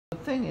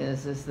thing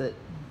is that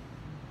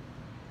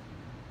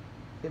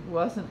it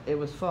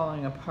was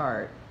falling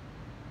apart,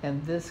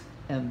 and this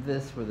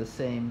were the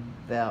same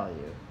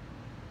value.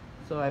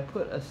 So I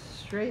put a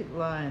straight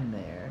line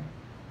there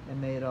and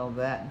made all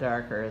that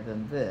darker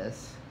than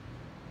this,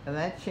 and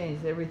that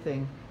changed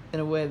everything in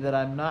a way that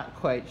I'm not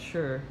quite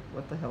sure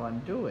what the hell I'm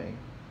doing.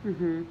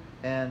 Mm-hmm.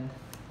 And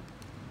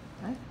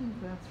I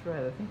think that's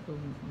right. I think we'll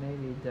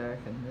maybe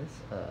darken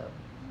this up.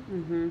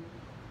 Mm-hmm.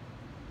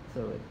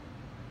 So it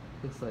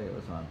looks like it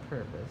was on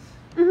purpose.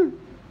 Mm-hmm.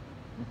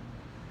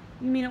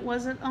 You mean it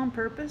wasn't on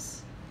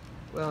purpose?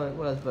 Well, it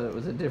was, but it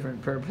was a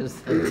different purpose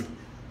than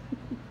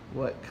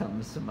what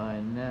comes to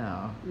mind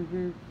now.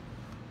 Mm-hmm.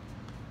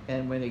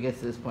 And when it gets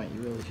to this point,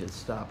 you really should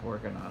stop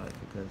working on it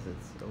because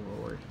it's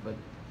overworked. But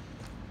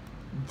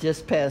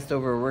just past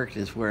overworked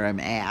is where I'm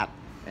at.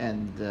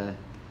 And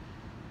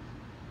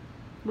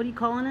what are you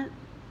calling it?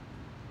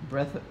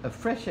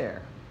 Fresh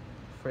air.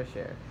 Fresh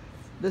air.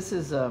 This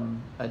is a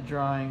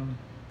drawing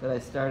that I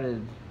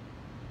started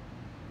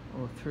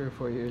 3 or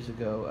 4 years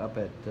ago up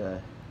at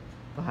the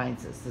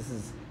Heinz's. This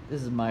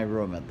is my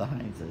room at the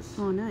Heinz's.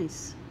 Oh,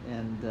 nice.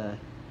 And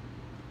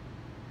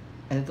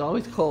it's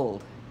always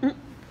cold,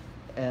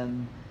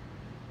 and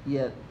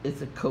yet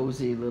it's a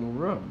cozy little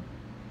room.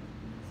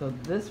 So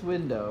this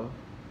window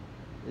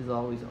is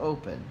always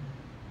open,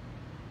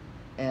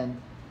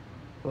 and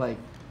like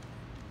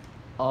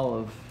all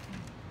of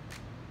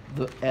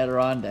the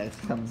Adirondacks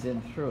comes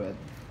in through it,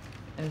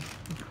 and it's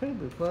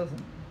incredibly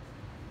pleasant.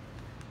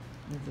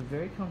 It's a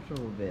very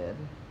comfortable bed,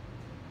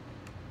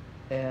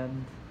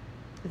 and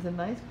it's a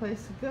nice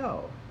place to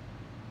go.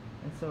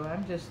 And so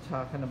I'm just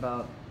talking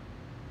about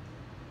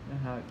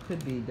how it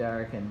could be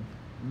dark and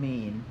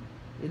mean.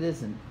 It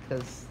isn't,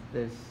 because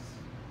there's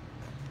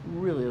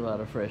really a lot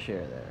of fresh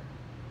air there.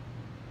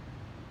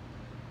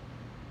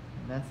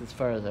 And that's as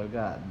far as I've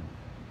gotten.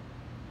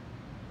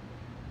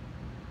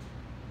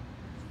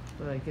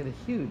 But I get a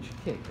huge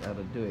kick out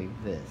of doing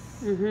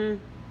this.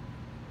 Mm-hmm.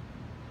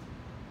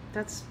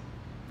 That's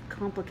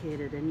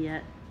complicated, and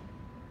yet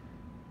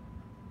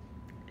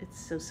it's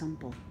so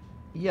simple.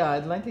 Yeah,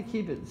 I'd like to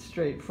keep it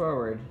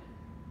straightforward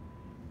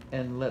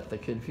and let the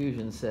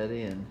confusion set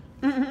in.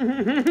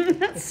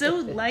 That's so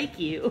like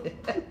you.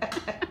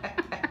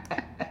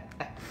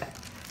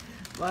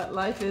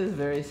 Life is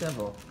very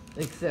simple,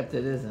 except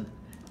it isn't.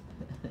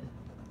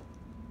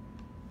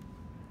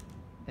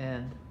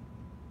 And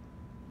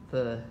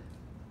the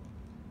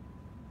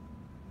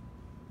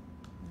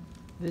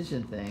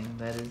vision thing,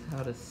 that is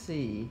how to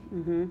see,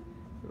 Mm-hmm.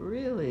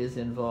 really is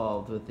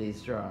involved with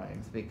these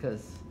drawings,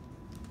 because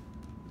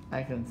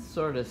I can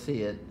sort of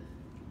see it,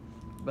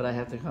 but I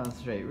have to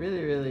concentrate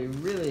really, really,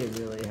 really,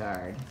 really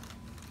hard.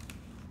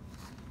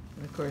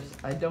 And of course,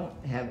 I don't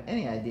have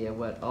any idea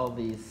what all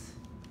these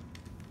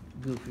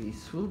goofy,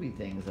 swoopy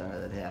things are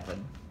that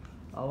happen.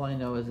 All I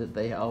know is that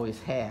they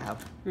always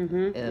have,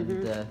 Mm-hmm.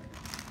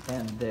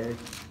 and they're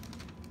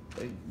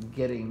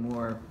getting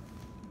more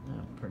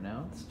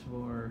pronounced,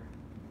 more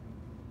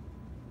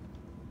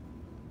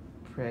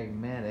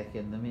pragmatic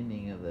in the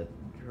meaning of the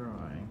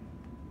drawing.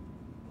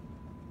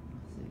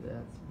 See,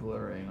 that's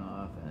blurring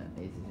off, and it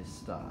needs to just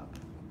stop.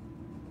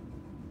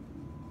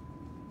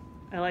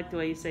 I like the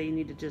way you say you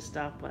need to just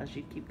stop as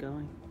you keep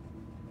going.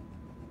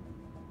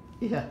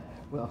 Yeah,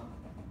 well,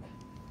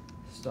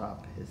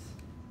 stop has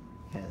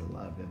a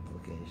lot of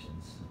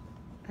implications.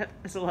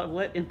 That's a lot of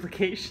what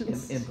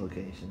implications?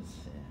 Implications,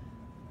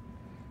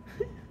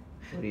 yeah.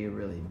 What do you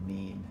really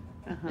mean?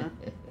 Uh-huh.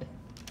 It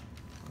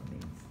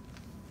means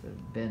to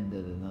bend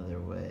it another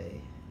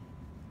way.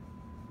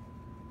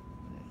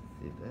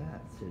 See,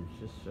 that should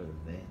just sort of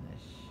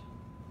vanish.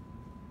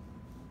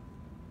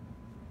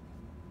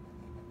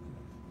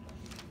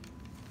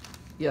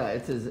 Yeah,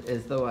 it's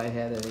as though I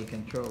had any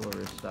control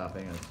over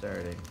stopping or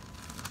starting.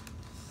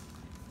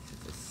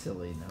 It's a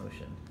silly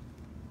notion.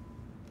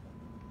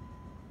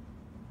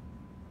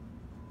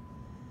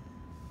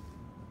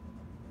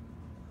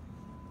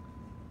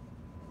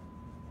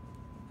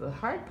 The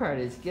hard part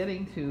is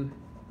getting to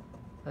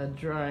a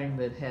drawing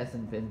that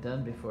hasn't been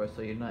done before,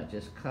 so you're not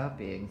just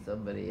copying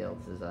somebody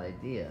else's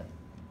idea.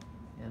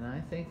 And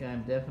I think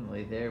I'm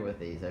definitely there with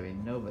these. I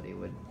mean, nobody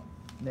would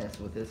mess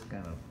with this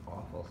kind of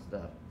awful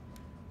stuff.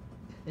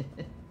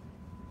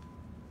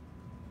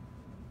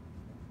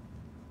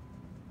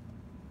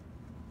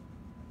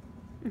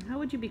 How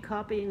would you be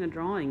copying a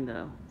drawing,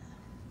 though?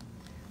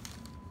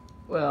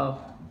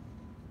 Well,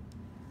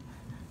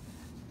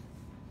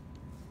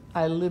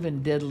 I live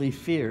in deadly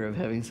fear of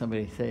having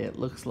somebody say it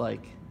looks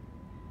like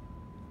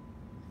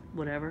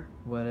Whatever.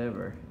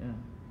 whatever, yeah.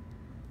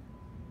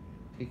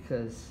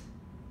 Because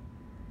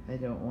I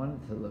don't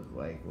want it to look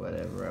like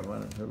whatever. I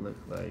want it to look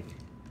like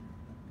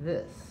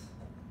this.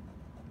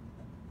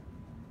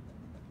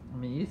 I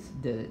mean, you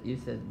did it. You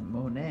said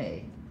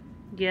Monet.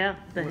 Yeah,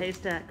 the What-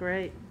 haystack,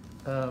 right?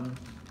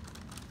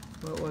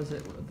 What was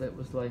it that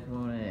was like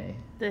Monet?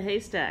 The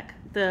haystack.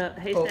 The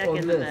haystack oh,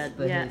 in the this, bed.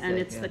 the Yeah, and haystack,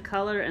 it's yeah. the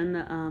color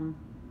and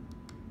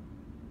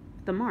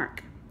the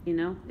mark. You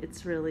know,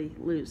 it's really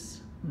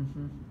loose.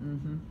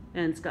 And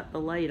it's got the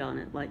light on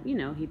it, like, you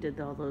know, he did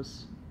all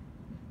those.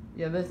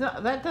 Yeah,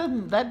 that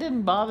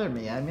didn't bother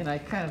me. I mean, I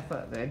kind of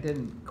thought I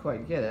didn't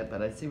quite get it,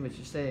 but I see what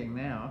you're saying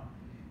now,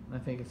 and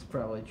I think it's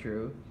probably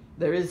true.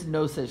 There is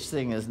no such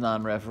thing as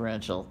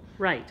non-referential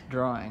Right.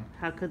 drawing.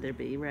 How could there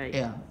be? Right.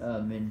 Yeah,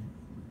 I mean,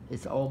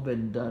 it's all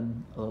been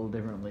done a little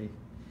differently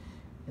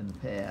in the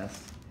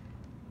past,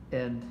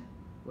 and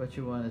what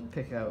you want to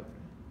pick out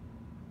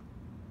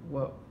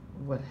what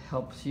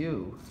helps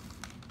you,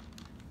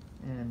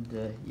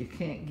 and you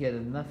can't get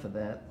enough of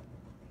that.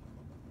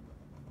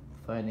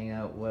 Finding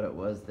out what it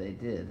was they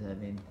did. I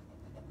mean,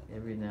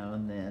 every now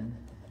and then,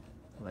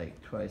 like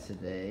twice a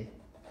day,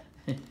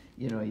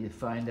 you know, you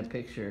find a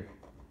picture,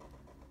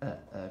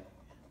 a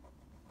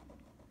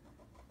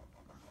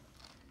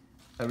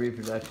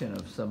reproduction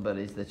of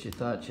somebody's that you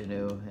thought you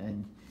knew,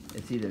 and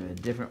it's either a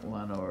different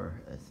one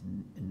or it's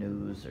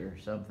news or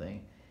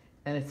something,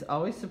 and it's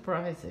always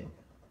surprising.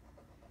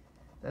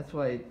 That's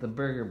why the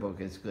Burger book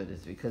is good,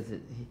 is because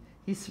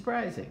he's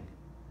surprising.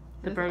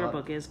 The Burger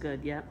book is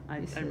good, yep. I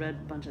read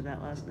a bunch of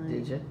that last night.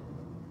 Did you?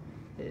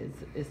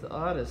 It's the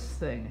oddest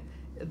thing.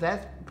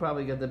 That's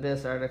probably got the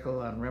best article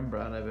on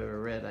Rembrandt I've ever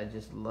read. I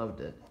just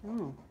loved it.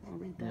 Oh, I'll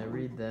read that. Yeah, one.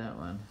 read that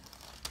one.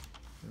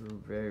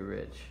 Very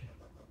rich.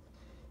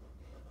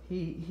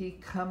 He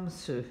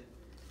comes to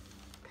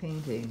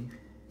painting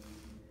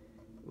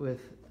with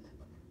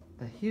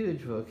a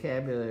huge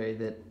vocabulary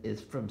that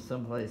is from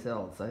someplace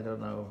else. I don't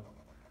know,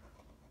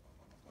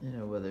 you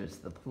know, whether it's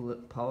the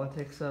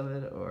politics of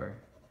it or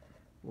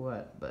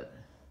what, but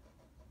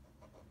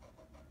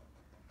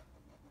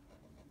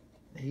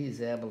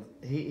he's able,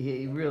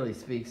 he really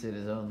speaks in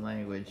his own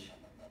language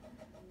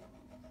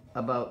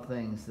about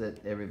things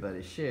that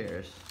everybody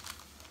shares.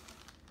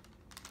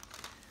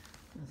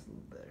 That's a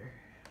little better.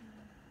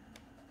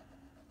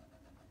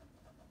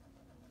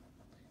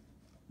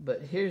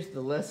 But here's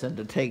the lesson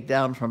to take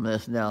down from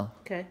this now.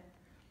 Okay.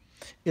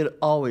 It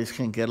always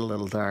can get a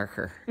little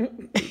darker.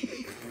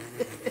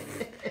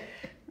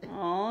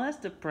 Oh, that's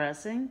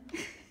depressing.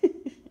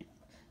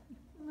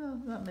 No,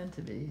 not meant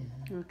to be.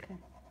 Okay.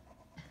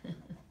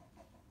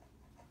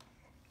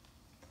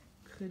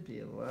 Could be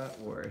a lot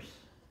worse.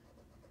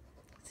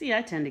 See,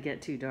 I tend to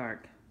get too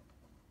dark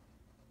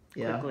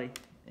Yeah. quickly.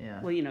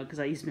 Yeah. Well, you know, because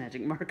I use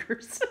magic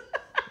markers.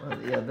 Well,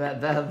 yeah,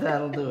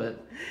 that'll do it.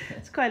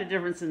 It's quite a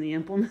difference in the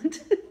implement.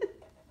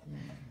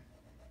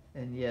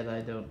 And yet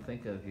I don't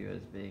think of you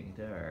as being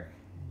dark.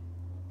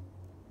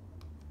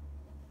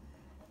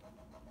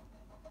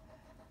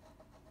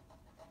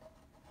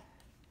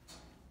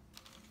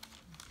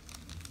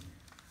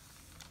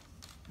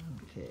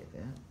 Okay,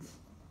 that's...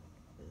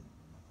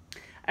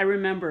 I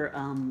remember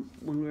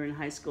when we were in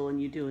high school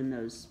and you doing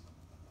those,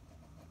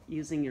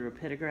 using your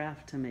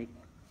rapidograph to make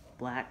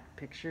black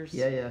pictures.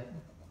 Yeah.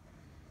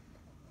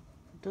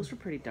 Those were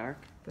pretty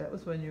dark. That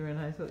was when you were in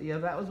high school? Yeah,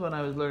 that was when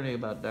I was learning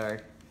about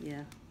dark.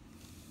 Yeah.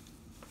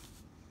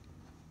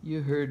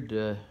 You heard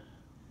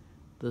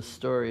the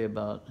story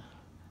about,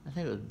 I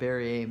think it was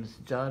Barry Ames.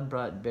 John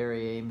brought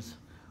Barry Ames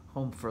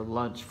home for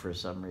lunch for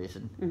some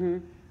reason. Mm-hmm.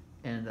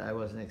 And I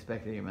wasn't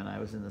expecting him, and I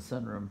was in the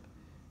sunroom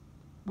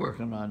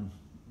working on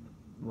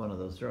one of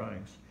those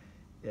drawings.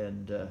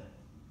 And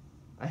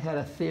I had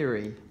a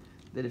theory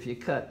that if you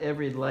cut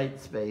every light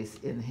space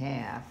in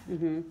half,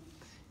 Mm-hmm.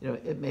 you know,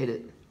 it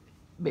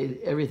made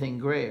everything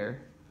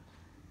grayer.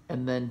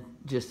 And then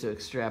just to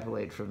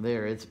extrapolate from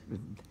there, it's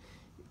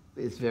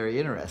very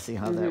interesting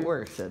how that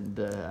works. And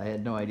I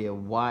had no idea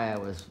why I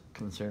was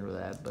concerned with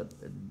that, but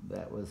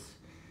it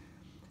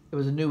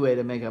was a new way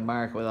to make a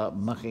mark without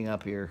mucking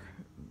up your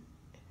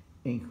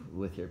ink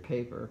with your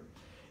paper.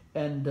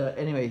 And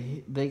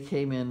anyway, they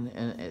came in,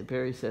 and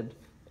Barry said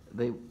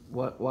they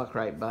walked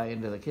right by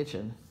into the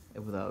kitchen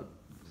without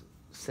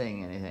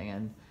saying anything.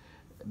 And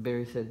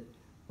Barry said,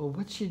 "Well,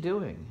 what's she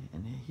doing?"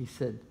 And he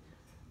said,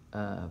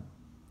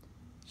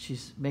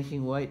 "She's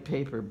making white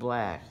paper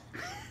black."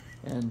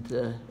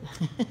 And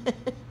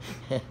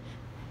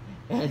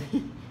and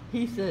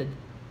he said,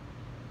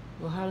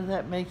 "Well, how does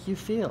that make you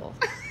feel?"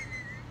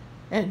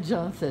 And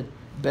John said,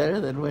 "Better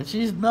than when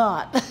she's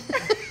not."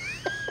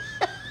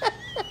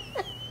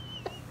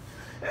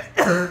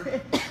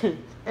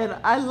 And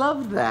I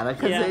loved that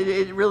because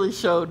it really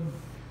showed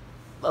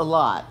a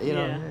lot, you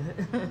know.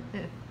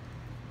 Yeah.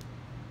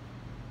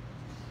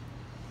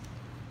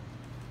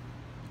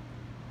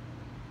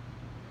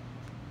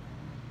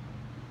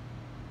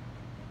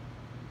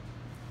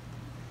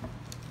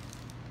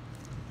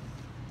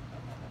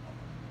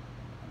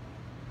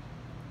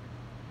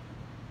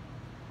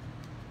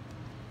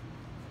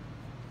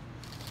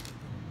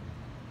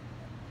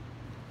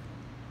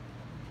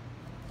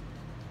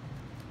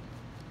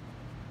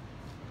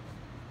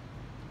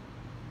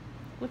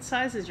 What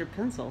size is your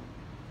pencil?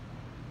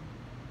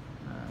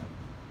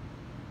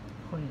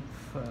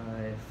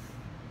 0.5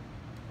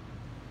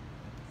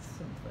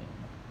 something.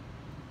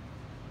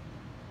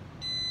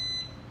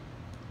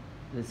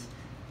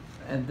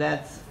 And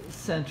that's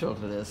central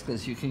to this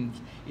because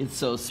it's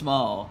so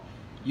small,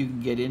 you can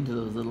get into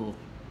those little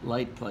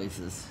light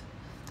places.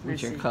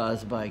 which are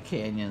caused by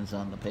canyons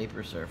on the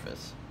paper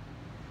surface.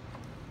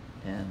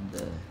 And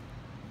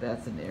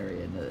that's an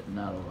area that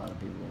not a lot of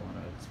people want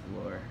to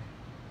explore.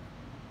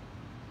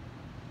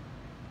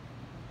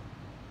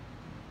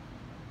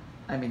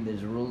 I mean,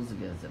 there's rules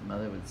against it.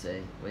 Mother would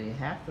say, well, you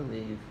have to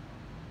leave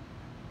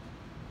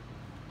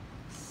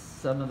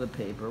some of the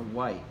paper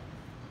white,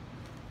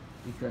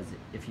 because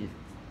if you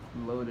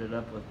load it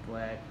up with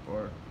black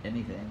or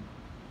anything,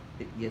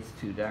 it gets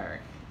too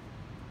dark.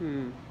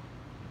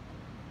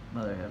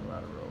 Mother had a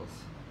lot of rules.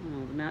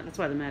 Oh, that's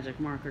why the magic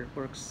marker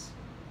works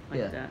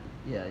like that.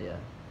 Yeah.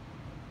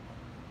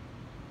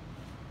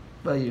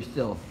 Well, you're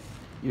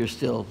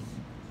still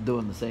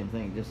doing the same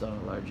thing, just on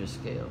a larger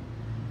scale.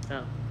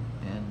 Oh.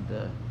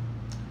 And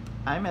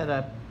I'm at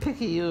a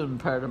picayune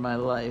part of my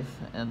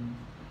life, and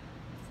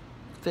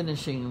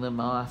finishing them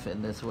off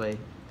in this way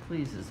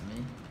pleases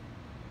me.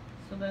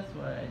 So that's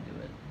why I do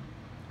it.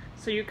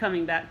 So you're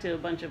coming back to a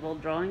bunch of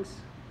old drawings?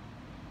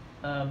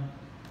 No,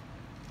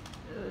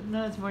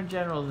 it's more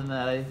general than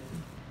that. I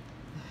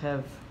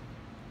have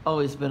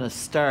always been a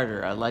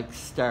starter. I like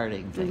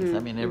starting things. I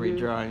mean, every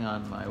drawing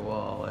on my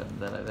wall and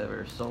that I've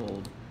ever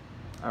sold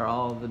are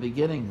all the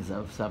beginnings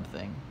of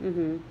something,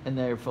 and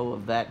they're full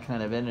of that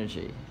kind of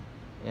energy.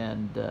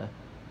 And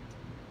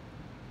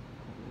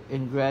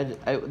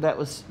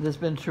that's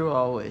been true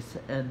always.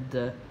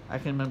 And I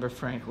can remember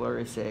Frank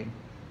Laurie saying,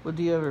 well,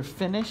 do you ever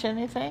finish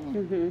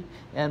anything?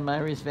 And my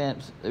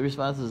response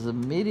is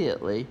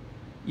immediately,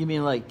 you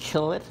mean like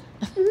kill it?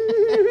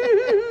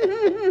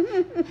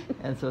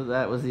 And so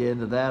that was the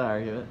end of that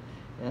argument.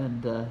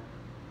 And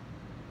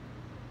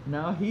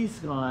now he's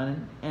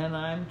gone, and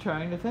I'm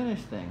trying to finish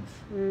things.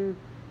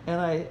 And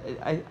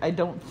I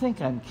don't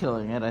think I'm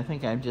killing it. I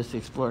think I'm just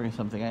exploring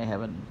something I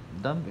haven't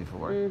done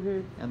before,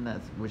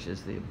 and which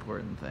is the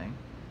important thing.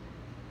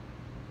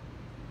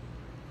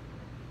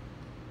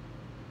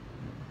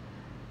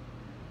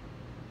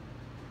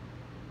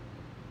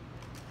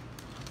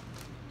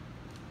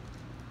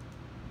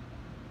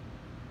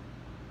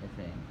 I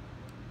think.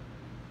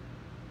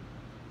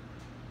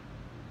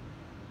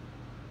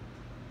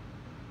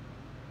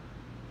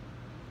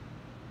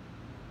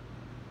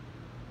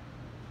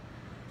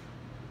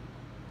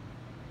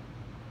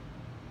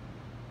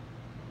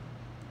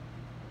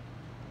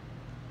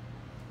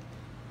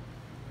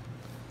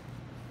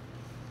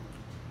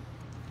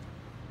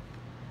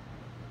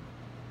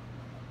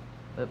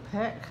 But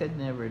Pat could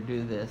never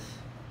do this,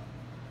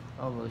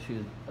 although she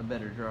was a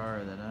better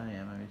drawer than I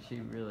am. I mean, she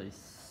really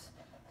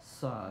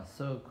saw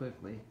so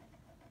quickly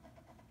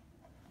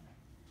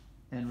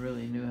and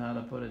really knew how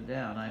to put it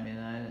down. I mean,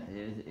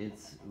 it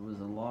was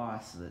a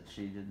loss that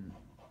she didn't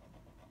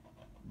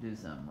do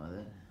something with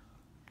it.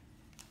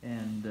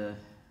 And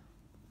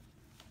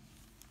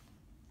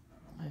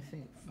I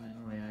think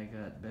finally I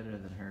got better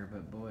than her,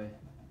 but boy,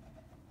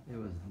 it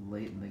was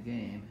late in the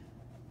game.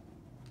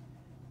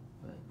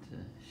 But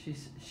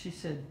she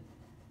said,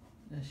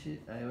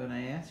 when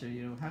I asked her,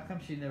 how come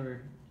she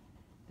never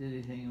did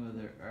anything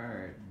with her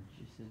art? And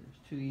she said it was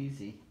too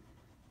easy.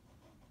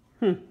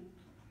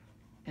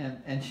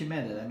 And she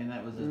meant it. I mean,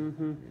 that was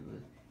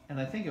and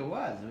I think it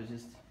was. It was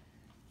just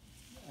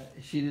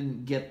she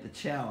didn't get the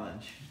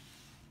challenge.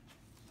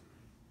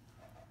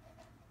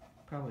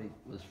 Probably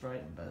was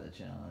frightened by the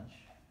challenge.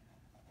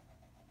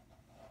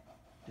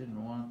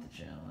 Didn't want the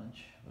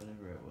challenge,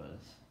 whatever it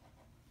was.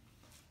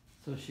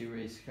 So she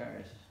raced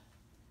cars.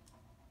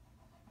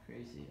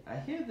 Crazy. I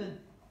hear that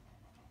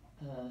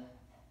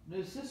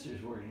new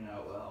sister's working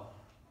out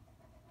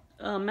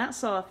well. Matt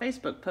saw a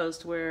Facebook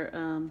post where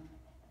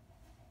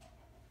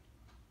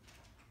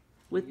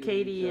with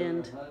Katie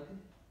and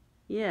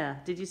yeah,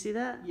 did you see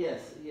that? Yes.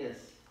 It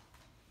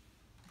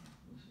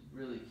was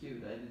really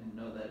cute. I didn't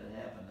know that had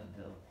happened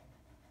until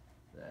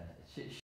that.